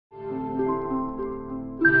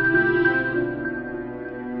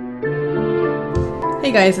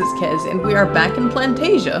Hey guys, it's Kez, and we are back in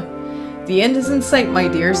Plantasia. The end is in sight, my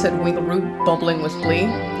dear, said Winkleroot, bubbling with glee.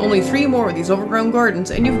 Only 3 more of these overgrown gardens,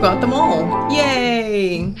 and you've got them all!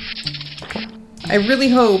 Yay! I really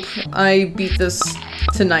hope I beat this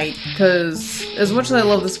tonight, because as much as I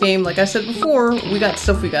love this game, like I said before, we got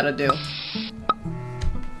stuff we gotta do.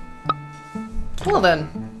 Well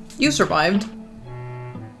then, you survived.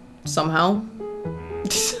 Somehow.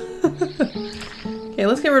 Okay,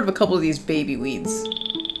 let's get rid of a couple of these baby weeds.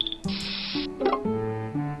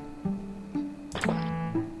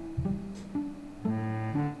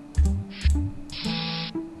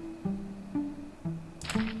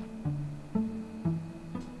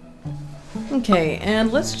 Okay,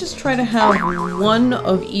 and let's just try to have one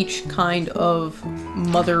of each kind of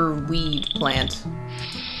mother weed plant.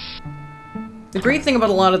 The great thing about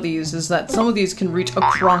a lot of these is that some of these can reach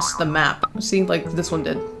across the map. See, like this one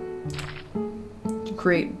did. To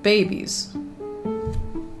create babies.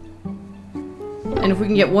 And if we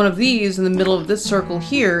can get one of these in the middle of this circle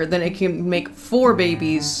here, then it can make 4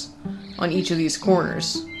 babies on each of these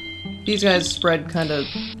corners. These guys spread kind of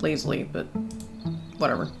lazily, but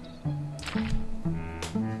whatever.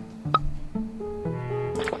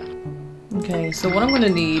 Okay, so what I'm gonna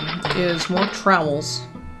need is more trowels.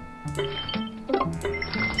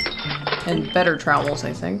 And better trowels,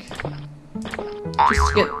 I think. Just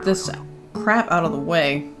to get this crap out of the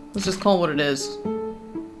way. Let's just call it what it is.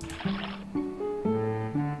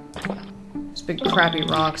 These big crappy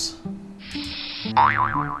rocks.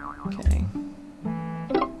 Okay.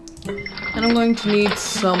 And I'm going to need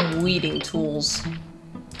some weeding tools.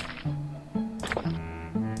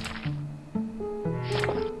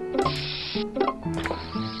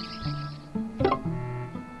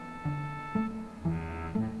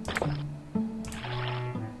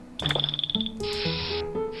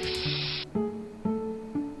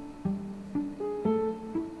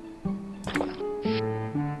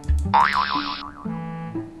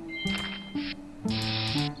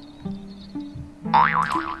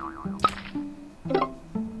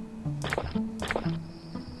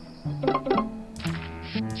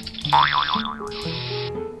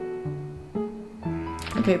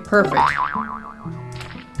 Okay, perfect. How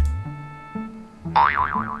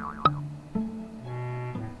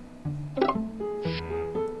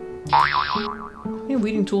many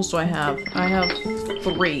weeding tools do I have? I have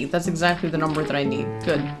 3. That's exactly the number that I need.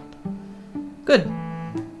 Good. Good.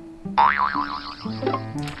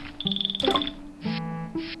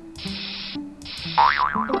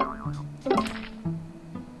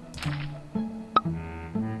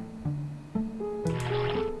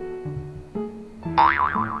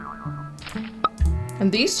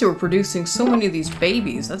 And these two are producing so many of these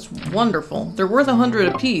babies. That's wonderful. They're worth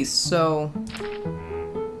 100 apiece, so...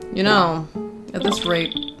 You know, at this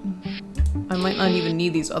rate, I might not even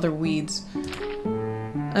need these other weeds.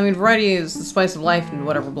 I mean, variety is the spice of life and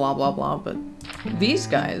whatever, blah blah blah, but these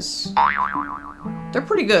guys, they're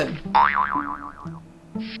pretty good.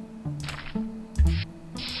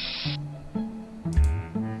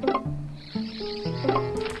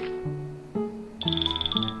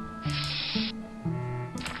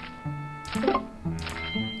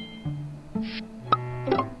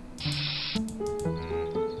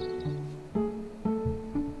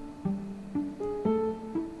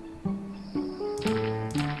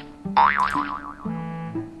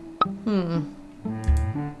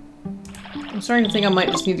 I'm starting to think I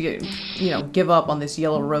might just need to get, you know, give up on this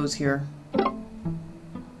yellow rose here.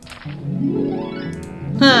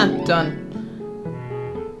 Ha! Done.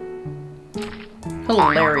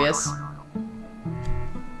 Hilarious.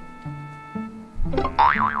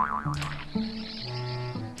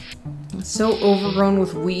 It's so overgrown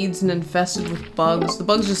with weeds and infested with bugs. The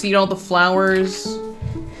bugs just eat all the flowers.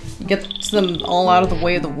 You get them all out of the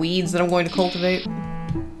way of the weeds that I'm going to cultivate.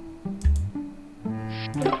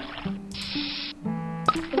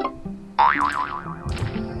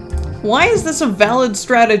 Why is this a valid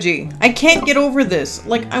strategy? I can't get over this.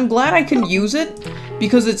 Like, I'm glad I can use it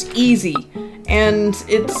because it's easy. And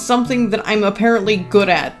it's something that I'm apparently good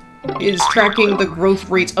at, is tracking the growth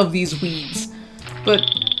rates of these weeds. But,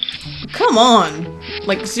 come on.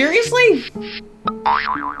 Like, seriously?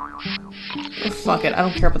 Oh, fuck it, I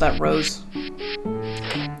don't care about that rose.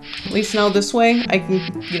 At least now this way, I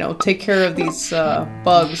can, you know, take care of these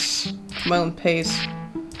bugs at my own pace.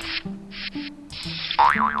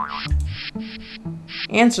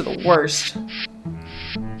 Ants are the worst.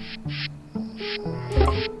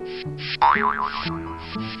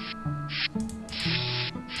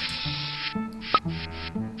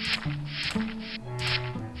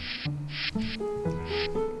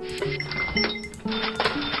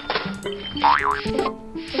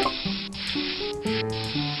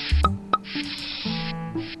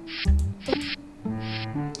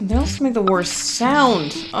 They also make the worst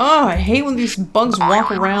sound. Oh, I hate when these bugs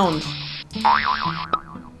walk around.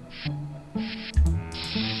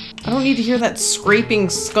 I don't need to hear that scraping,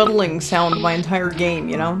 scuttling sound my entire game,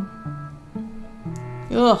 you know?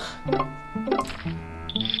 Ugh.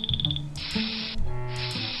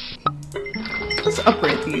 Let's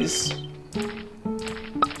upgrade these.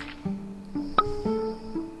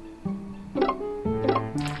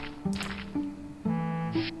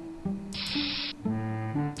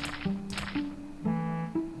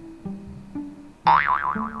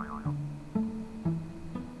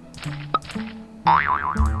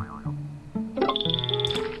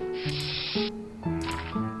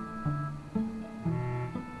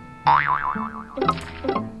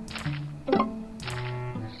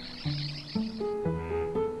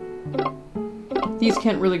 These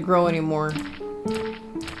can't really grow anymore.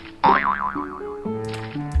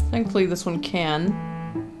 Thankfully this one can.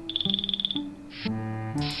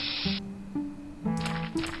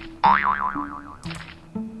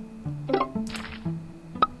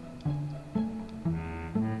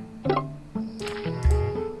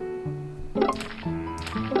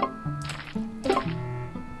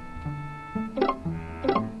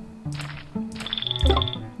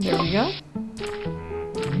 There we go.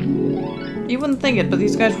 You wouldn't think it, but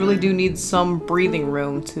these guys really do need some breathing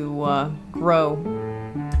room to grow.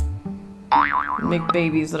 And make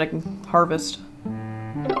babies that I can harvest.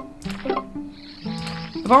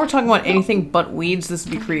 If I were talking about anything but weeds, this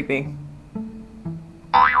would be creepy.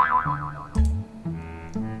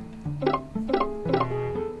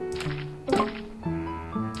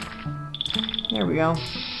 There we go.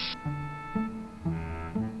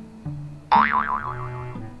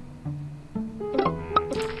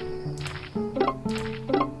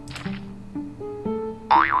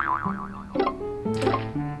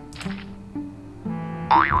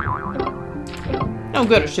 Oh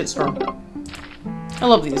good, a shitstorm. I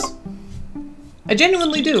love these. I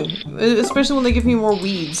genuinely do. Especially when they give me more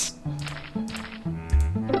weeds.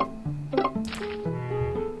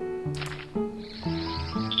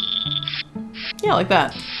 Yeah, like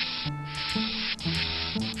that.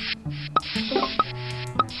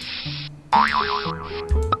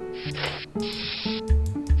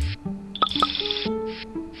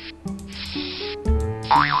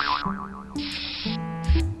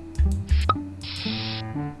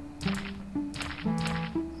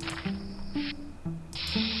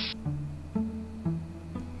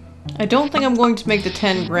 I don't think I'm going to make the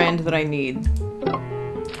 10 grand that I need to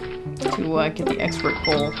get the expert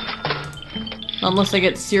goal. Unless I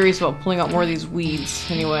get serious about pulling out more of these weeds,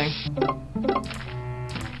 anyway.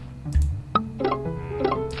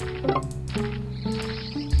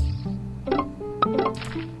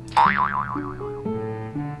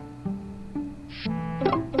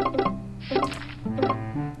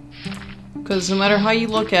 Because no matter how you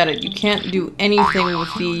look at it, you can't do anything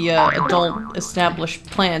with the adult established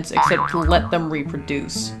plants except to let them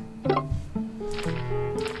reproduce.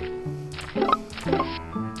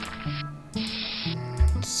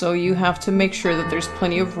 So you have to make sure that there's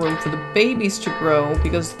plenty of room for the babies to grow,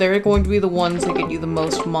 because they're going to be the ones that get you the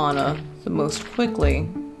most mana the most quickly.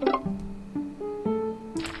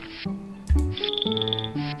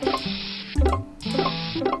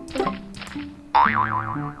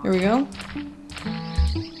 Here we go.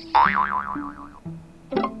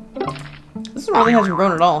 This one really hasn't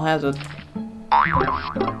grown at all, has it?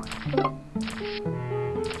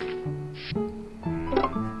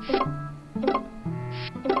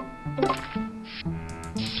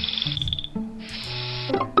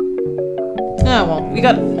 Oh, well, we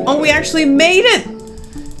got... Oh, we actually made it!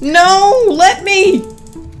 No! Let me!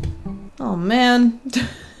 Oh, man.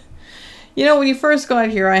 You know, when you first got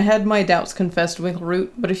here, I had my doubts confessed,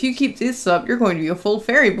 Winkleroot, but if you keep this up, you're going to be a full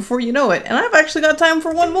fairy before you know it, and I've actually got time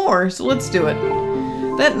for one more, so let's do it.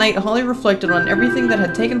 That night, Holly reflected on everything that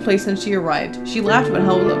had taken place since she arrived. She laughed about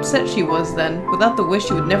how upset she was then. Without the wish,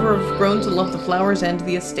 she would never have grown to love the flowers and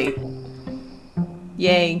the estate.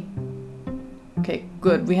 Yay. Okay,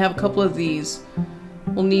 good. We have a couple of these.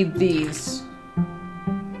 We'll need these.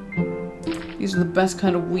 These are the best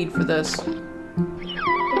kind of weed for this.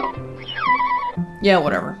 Yeah,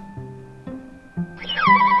 whatever.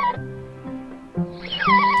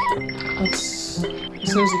 Let's...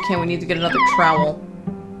 As soon as we can, we need to get another trowel.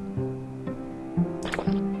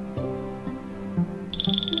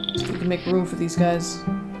 So we can make room for these guys.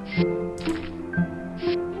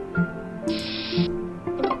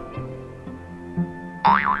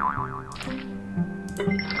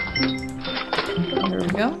 There we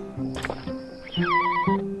go.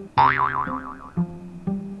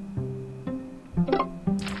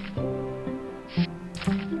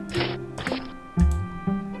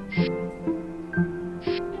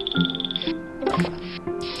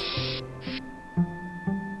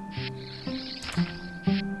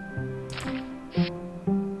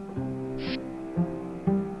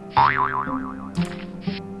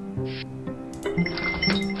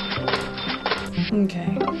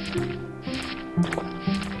 Okay.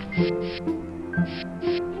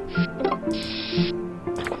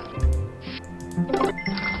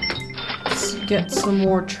 Let's get some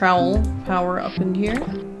more trowel power up in here.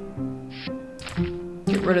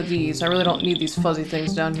 Get rid of these. I really don't need these fuzzy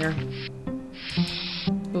things down here.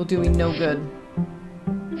 It will do me no good.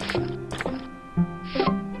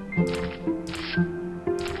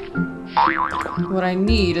 What I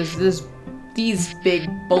need is these big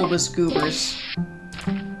bulbous goobers.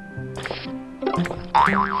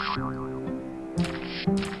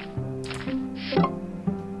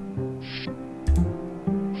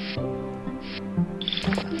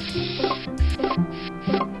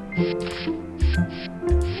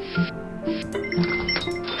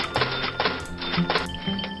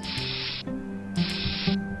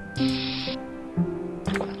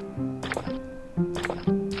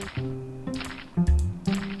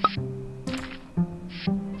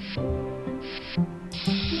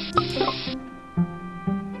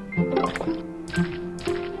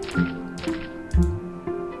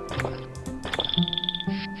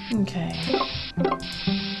 Okay.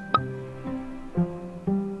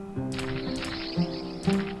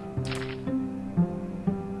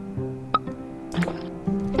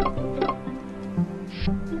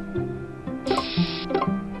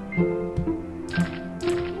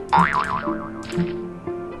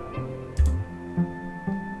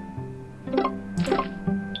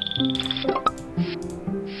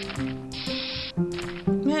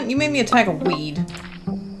 Man, you made me attack a weed.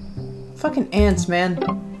 Fucking ants, man.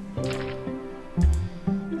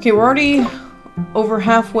 Okay, we're already over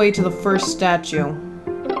halfway to the first statue.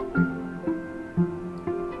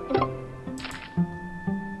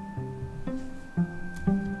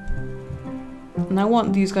 And I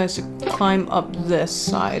want these guys to climb up this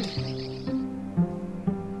side.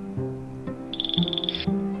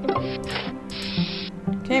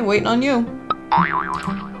 Okay, waiting on you.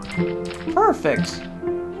 Perfect.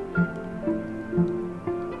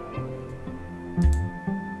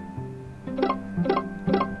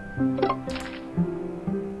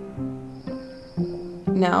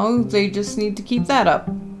 Now they just need to keep that up.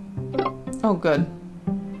 Oh, good.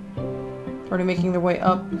 Already making their way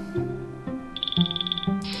up.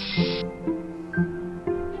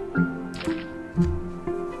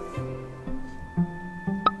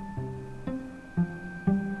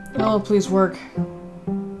 Oh, please work.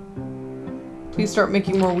 Please start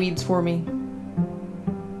making more weeds for me.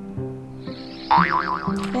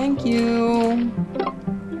 Thank you.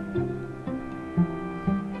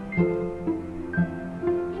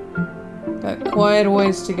 Got quite a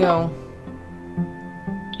ways to go.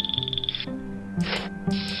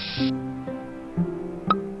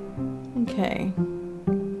 Okay.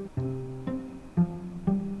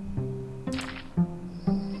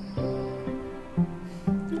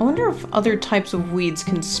 I wonder if other types of weeds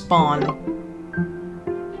can spawn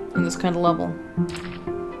in this kind of level.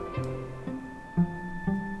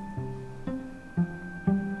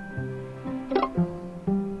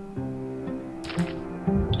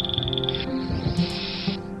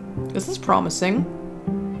 This is promising.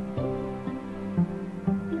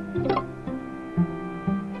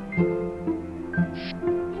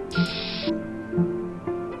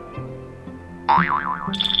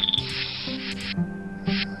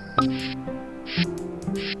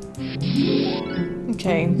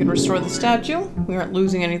 Okay, we can restore the statue. We aren't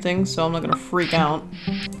losing anything, so I'm not gonna freak out.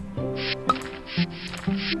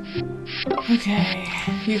 Okay,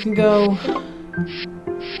 you can go.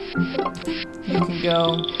 You can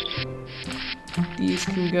go. These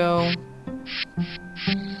can go.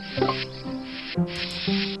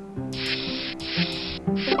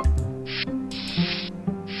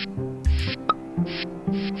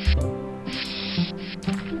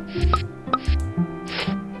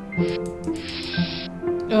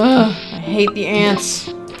 Ugh, I hate the ants.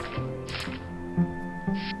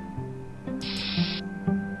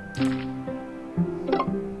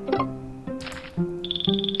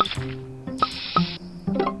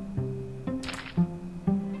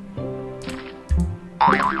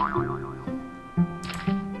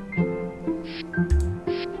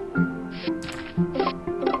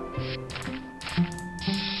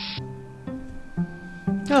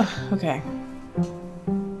 Ugh, okay.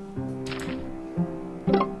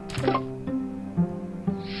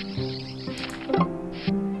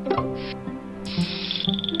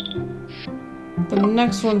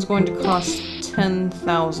 next one's going to cost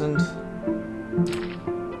 10,000.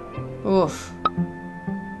 Oof.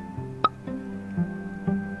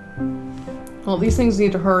 Well, these things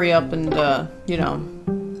need to hurry up and, you know,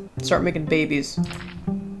 start making babies.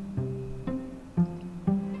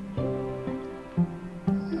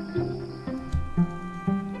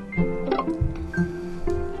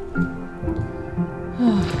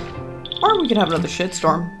 Or we could have another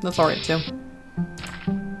shitstorm. That's alright too.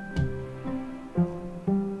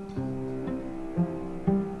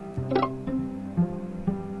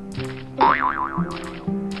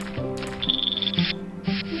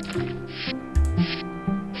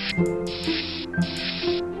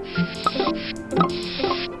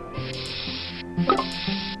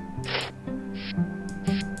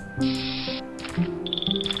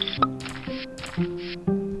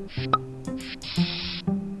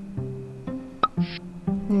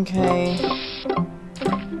 Okay.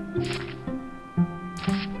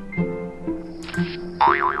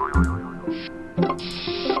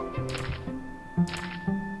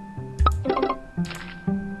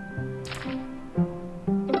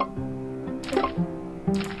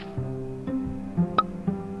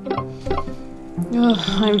 Ugh,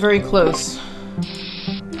 I'm very close.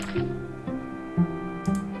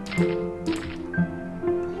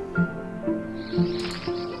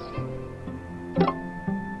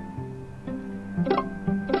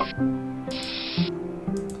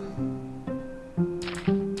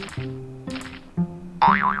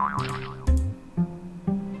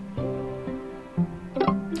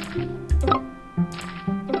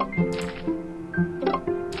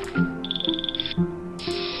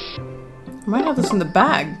 I might have this in the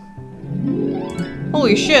bag.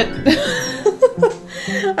 Holy shit.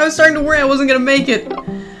 I was starting to worry I wasn't gonna make it.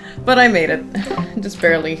 But I made it. Just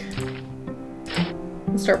barely.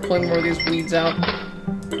 Let's start pulling more of these weeds out.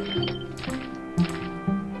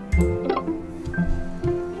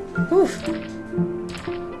 Oof.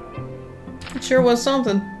 It sure was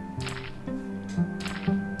something.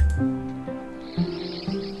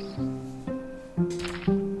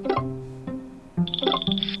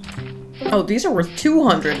 Oh, these are worth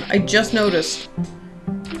 200. I just noticed.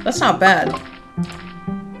 That's not bad.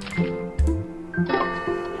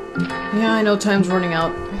 Yeah, I know time's running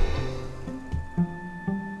out.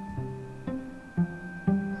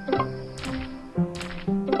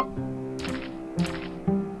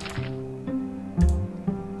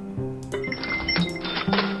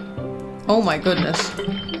 Oh my goodness.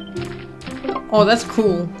 Oh, that's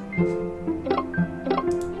cool.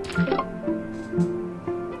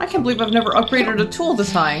 I can't believe I've never upgraded a tool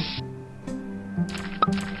this high.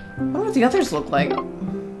 I wonder what the others look like.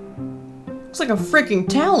 Looks like a freaking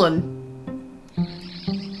talon.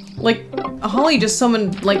 Like, Holly just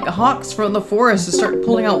summoned, like, hawks from the forest to start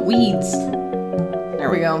pulling out weeds. There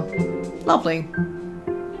we go. Lovely.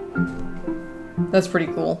 That's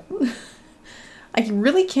pretty cool. I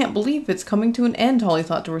really can't believe it's coming to an end, Holly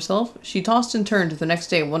thought to herself. She tossed and turned the next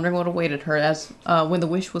day, wondering what awaited her as when the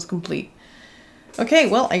wish was complete. Okay,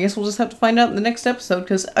 well, I guess we'll just have to find out in the next episode,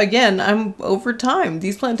 because, again, I'm over time.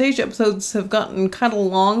 These Plantasia episodes have gotten kind of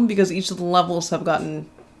long, because each of the levels have gotten,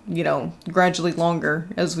 you know, gradually longer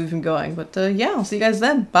as we've been going. But, yeah, I'll see you guys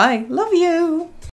then. Bye. Love you!